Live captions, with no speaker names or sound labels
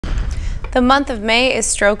The month of May is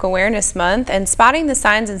Stroke Awareness Month, and spotting the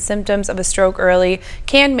signs and symptoms of a stroke early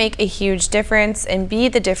can make a huge difference and be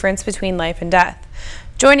the difference between life and death.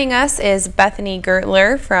 Joining us is Bethany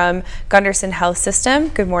Girtler from Gundersen Health System.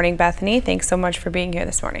 Good morning, Bethany. Thanks so much for being here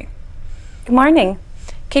this morning. Good morning.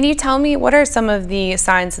 Can you tell me what are some of the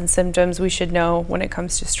signs and symptoms we should know when it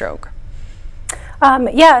comes to stroke?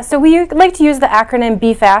 So we like to use the acronym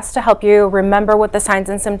BFAST to help you remember what the signs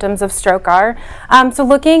and symptoms of stroke are. So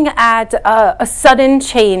looking at a sudden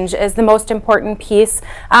change is the most important piece,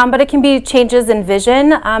 but it can be changes in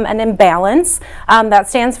vision and in balance. That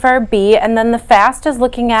stands for B. And then the FAST is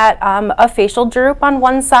looking at a facial droop on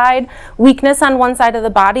one side, weakness on one side of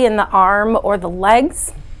the body in the arm or the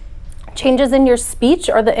legs, changes in your speech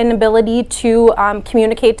or the inability to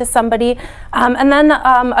communicate to somebody, and then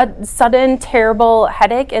a sudden terrible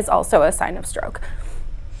headache is also a sign of stroke.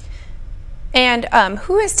 And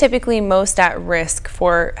who is typically most at risk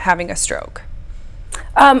for having a stroke?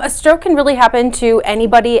 A stroke can really happen to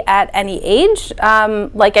anybody at any age.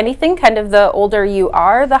 Like anything, kind of the older you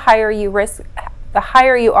are, the higher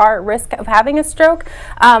you are at risk of having a stroke.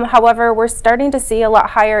 However, we're starting to see a lot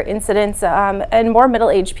higher incidence in more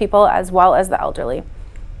middle-aged people as well as the elderly.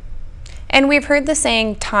 And we've heard the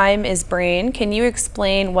saying, time is brain. Can you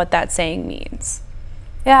explain what that saying means?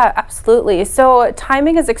 Yeah, absolutely. So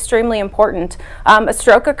timing is extremely important. A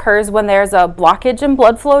stroke occurs when there's a blockage in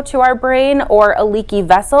blood flow to our brain or a leaky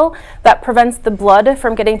vessel that prevents the blood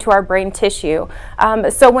from getting to our brain tissue.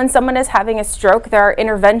 So when someone is having a stroke, there are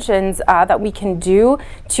interventions that we can do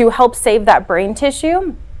to help save that brain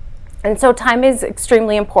tissue. And so time is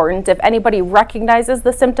extremely important. If anybody recognizes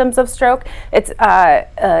the symptoms of stroke, it's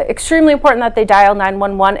extremely important that they dial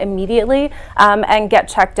 911 immediately and get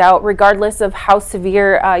checked out regardless of how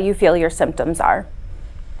severe you feel your symptoms are.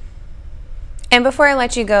 And before I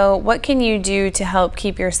let you go, what can you do to help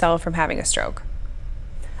keep yourself from having a stroke?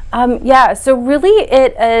 So really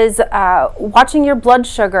it is watching your blood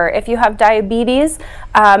sugar. If you have diabetes,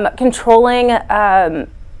 controlling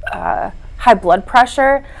high blood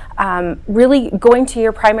pressure, really going to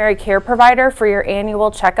your primary care provider for your annual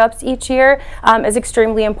checkups each year is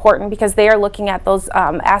extremely important because they are looking at those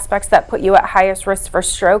aspects that put you at highest risk for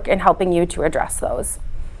stroke and helping you to address those.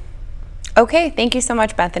 Okay, thank you so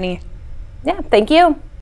much, Bethany. Yeah, thank you.